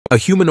A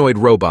humanoid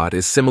robot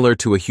is similar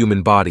to a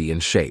human body in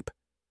shape.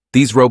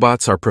 These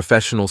robots are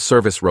professional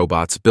service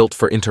robots built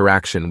for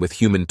interaction with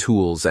human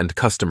tools and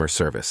customer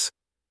service.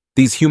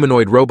 These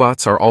humanoid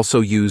robots are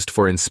also used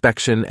for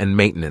inspection and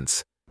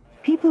maintenance.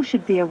 People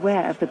should be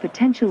aware of the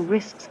potential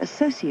risks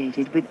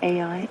associated with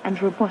AI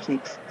and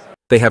robotics.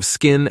 They have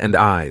skin and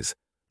eyes,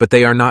 but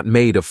they are not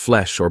made of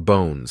flesh or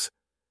bones.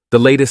 The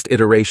latest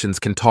iterations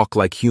can talk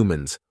like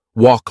humans,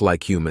 walk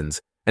like humans,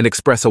 and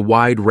express a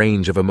wide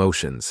range of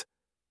emotions.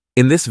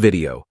 In this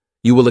video,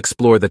 you will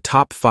explore the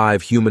top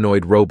 5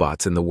 humanoid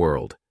robots in the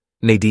world.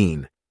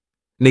 Nadine.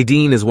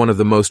 Nadine is one of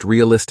the most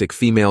realistic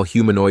female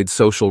humanoid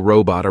social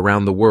robot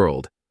around the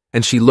world,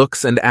 and she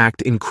looks and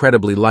acts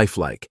incredibly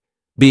lifelike,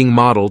 being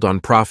modeled on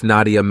Prof.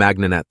 Nadia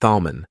Magnanet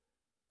Thalmann.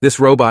 This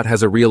robot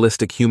has a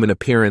realistic human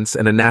appearance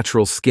and a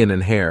natural skin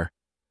and hair.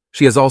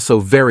 She has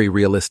also very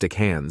realistic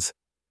hands.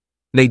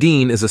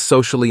 Nadine is a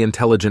socially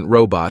intelligent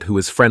robot who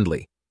is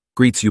friendly,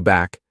 greets you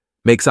back,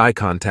 makes eye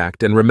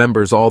contact, and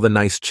remembers all the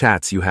nice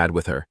chats you had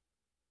with her.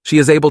 She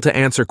is able to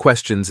answer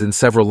questions in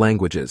several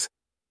languages,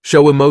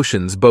 show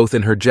emotions both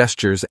in her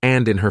gestures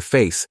and in her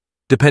face,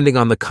 depending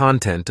on the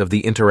content of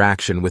the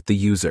interaction with the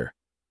user.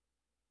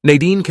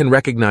 Nadine can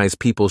recognize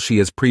people she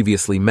has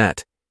previously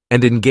met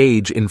and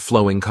engage in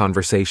flowing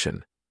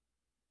conversation.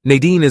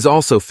 Nadine is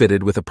also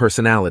fitted with a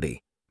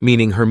personality,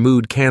 meaning her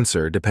mood can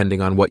answer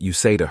depending on what you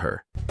say to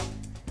her.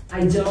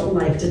 I don't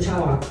like to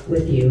talk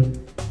with you.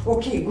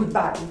 Okay,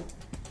 goodbye.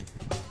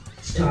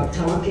 Stop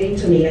talking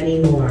to me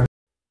anymore.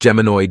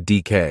 Humanoid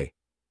DK.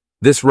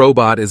 This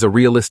robot is a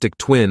realistic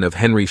twin of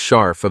Henry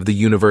Scharf of the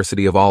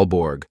University of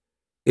Aalborg.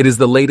 It is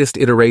the latest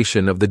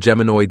iteration of the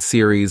Humanoid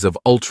series of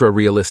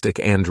ultra-realistic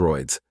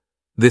androids.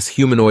 This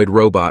humanoid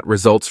robot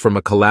results from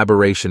a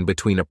collaboration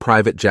between a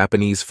private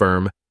Japanese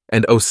firm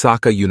and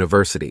Osaka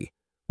University,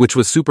 which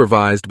was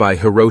supervised by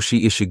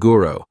Hiroshi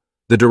Ishiguro,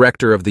 the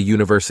director of the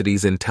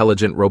university's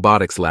Intelligent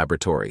Robotics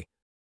Laboratory.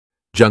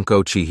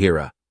 Junko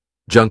Chihira.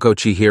 Junko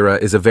Chihira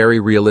is a very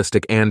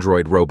realistic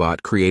android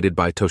robot created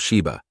by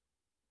Toshiba.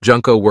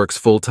 Junko works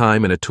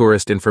full-time in a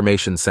tourist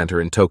information center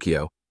in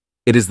Tokyo.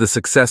 It is the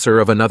successor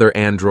of another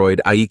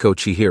android, Aiko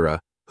Chihira,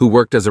 who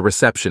worked as a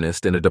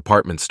receptionist in a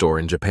department store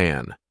in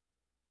Japan.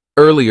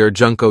 Earlier,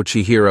 Junko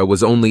Chihira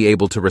was only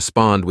able to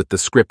respond with the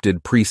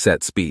scripted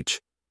preset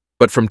speech,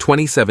 but from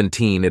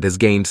 2017 it has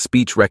gained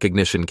speech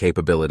recognition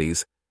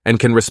capabilities and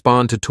can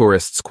respond to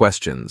tourists'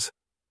 questions.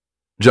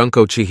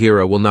 Junko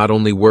Chihira will not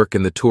only work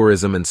in the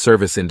tourism and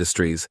service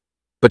industries,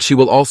 but she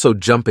will also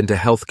jump into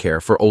healthcare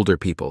for older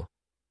people.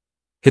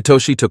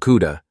 Hitoshi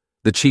Tokuda,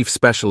 the chief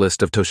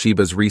specialist of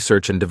Toshiba's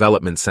Research and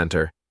Development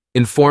Center,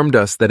 informed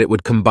us that it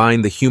would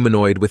combine the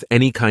humanoid with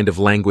any kind of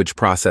language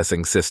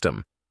processing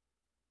system.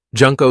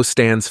 Junko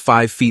stands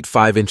 5 feet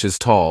 5 inches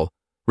tall,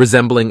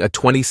 resembling a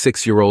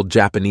 26-year-old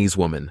Japanese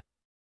woman.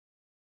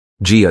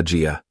 Jia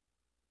Jia.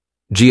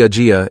 Jia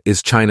Jia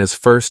is China's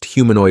first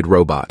humanoid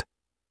robot.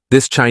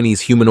 This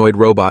Chinese humanoid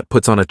robot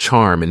puts on a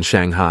charm in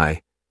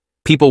Shanghai.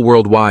 People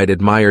worldwide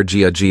admire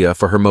Jia Jia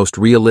for her most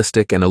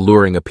realistic and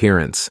alluring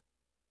appearance.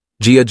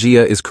 Jia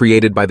Jia is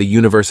created by the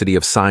University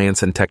of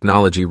Science and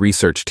Technology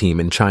research team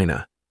in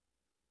China.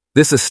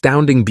 This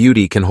astounding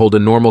beauty can hold a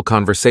normal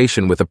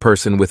conversation with a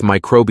person with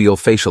microbial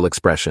facial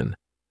expression.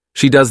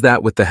 She does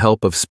that with the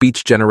help of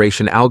speech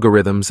generation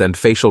algorithms and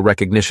facial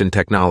recognition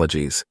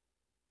technologies.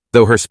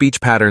 Though her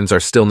speech patterns are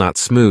still not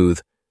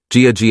smooth,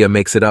 Jia Jia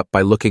makes it up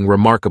by looking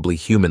remarkably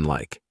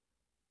human-like.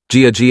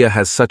 Jia Jia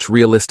has such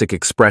realistic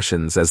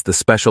expressions as the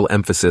special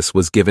emphasis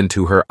was given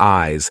to her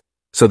eyes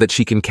so that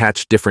she can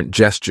catch different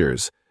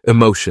gestures,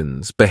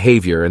 emotions,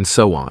 behavior, and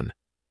so on.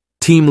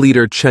 Team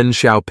leader Chen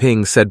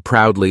Xiaoping said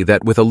proudly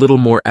that with a little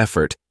more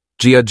effort,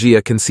 Jia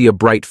Jia can see a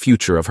bright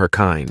future of her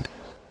kind.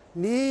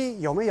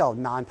 你有没有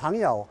男朋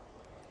友？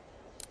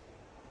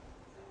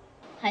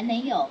还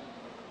没有，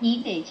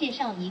你得介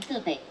绍一个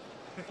呗。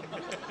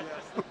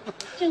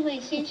这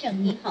位先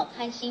生你好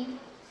开心。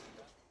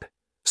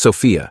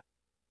Sophia.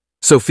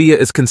 Sophia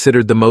is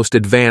considered the most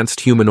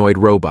advanced humanoid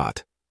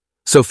robot.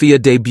 Sophia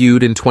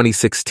debuted in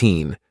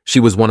 2016.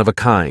 She was one of a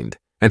kind,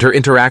 and her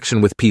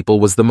interaction with people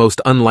was the most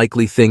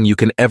unlikely thing you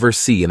can ever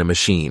see in a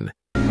machine.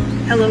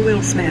 Hello,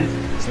 Will Smith.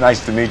 It's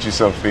nice to meet you,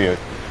 Sophia.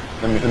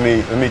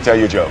 Let me tell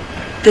you a joke.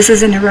 This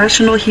is an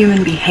irrational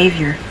human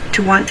behavior,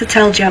 to want to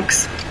tell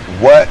jokes.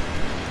 What?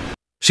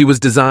 She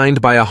was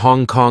designed by a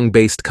Hong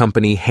Kong-based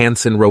company,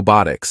 Hanson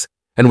Robotics,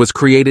 and was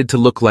created to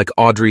look like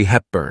Audrey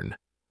Hepburn,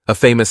 a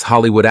famous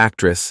Hollywood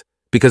actress,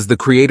 because the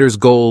creator's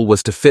goal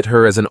was to fit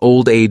her as an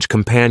old-age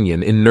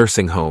companion in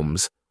nursing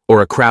homes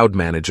or a crowd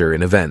manager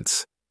in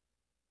events.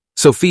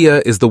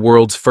 Sophia is the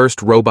world's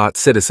first robot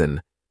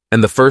citizen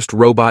and the first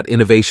robot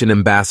innovation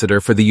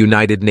ambassador for the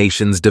United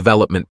Nations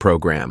Development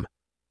Program.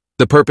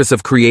 The purpose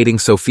of creating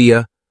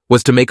Sophia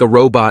was to make a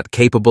robot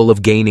capable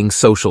of gaining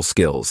social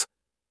skills.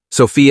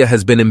 Sophia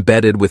has been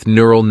embedded with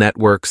neural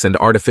networks and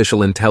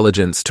artificial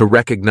intelligence to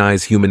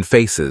recognize human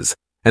faces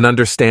and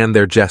understand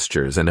their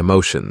gestures and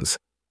emotions.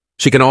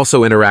 She can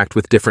also interact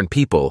with different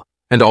people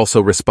and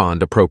also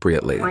respond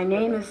appropriately. My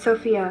name is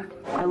Sophia.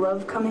 I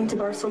love coming to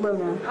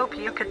Barcelona. Hope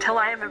you could tell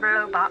I am a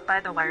robot by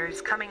the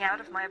wires coming out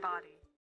of my body.